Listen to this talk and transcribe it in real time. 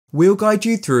We'll guide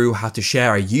you through how to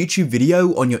share a YouTube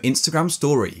video on your Instagram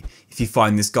story. If you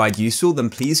find this guide useful, then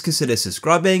please consider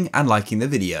subscribing and liking the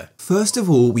video. First of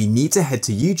all, we need to head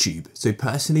to YouTube. So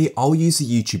personally, I'll use the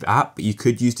YouTube app, but you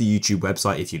could use the YouTube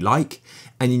website if you like.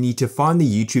 And you need to find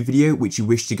the YouTube video which you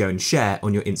wish to go and share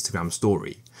on your Instagram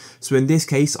story. So in this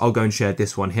case, I'll go and share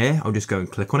this one here. I'll just go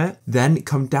and click on it. Then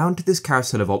come down to this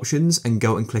carousel of options and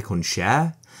go and click on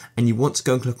share. And you want to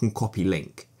go and click on copy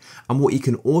link. And what you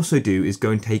can also do is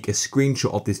go and take a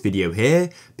screenshot of this video here,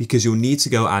 because you'll need to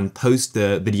go and post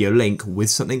the video link with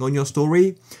something on your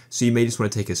story. So you may just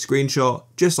want to take a screenshot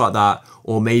just like that,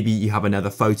 or maybe you have another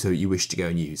photo you wish to go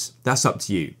and use. That's up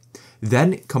to you.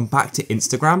 Then come back to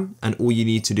Instagram, and all you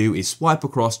need to do is swipe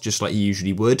across just like you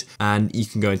usually would, and you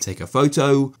can go and take a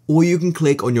photo, or you can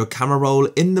click on your camera roll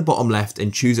in the bottom left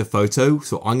and choose a photo.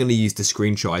 So I'm going to use the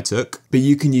screenshot I took, but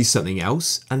you can use something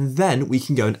else, and then we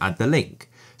can go and add the link.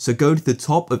 So go to the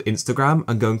top of Instagram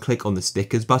and go and click on the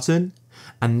stickers button.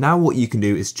 And now what you can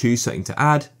do is choose something to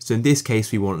add. So in this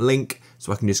case, we want link.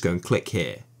 So I can just go and click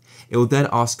here. It will then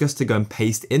ask us to go and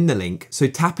paste in the link. So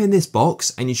tap in this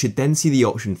box and you should then see the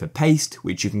option for paste,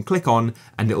 which you can click on,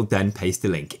 and it will then paste the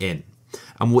link in.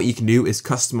 And what you can do is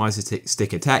customize the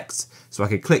sticker text. So I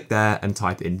could click there and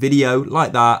type in video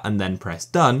like that and then press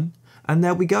done. And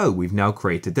there we go, we've now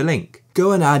created the link.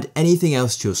 Go and add anything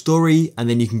else to your story, and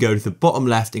then you can go to the bottom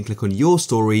left and click on your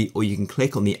story, or you can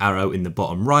click on the arrow in the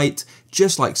bottom right,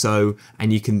 just like so,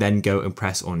 and you can then go and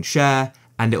press on share,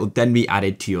 and it will then be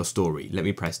added to your story. Let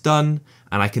me press done,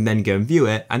 and I can then go and view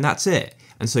it, and that's it.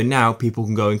 And so now people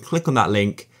can go and click on that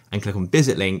link and click on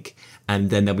visit link, and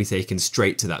then they'll be taken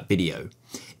straight to that video.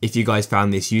 If you guys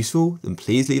found this useful, then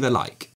please leave a like.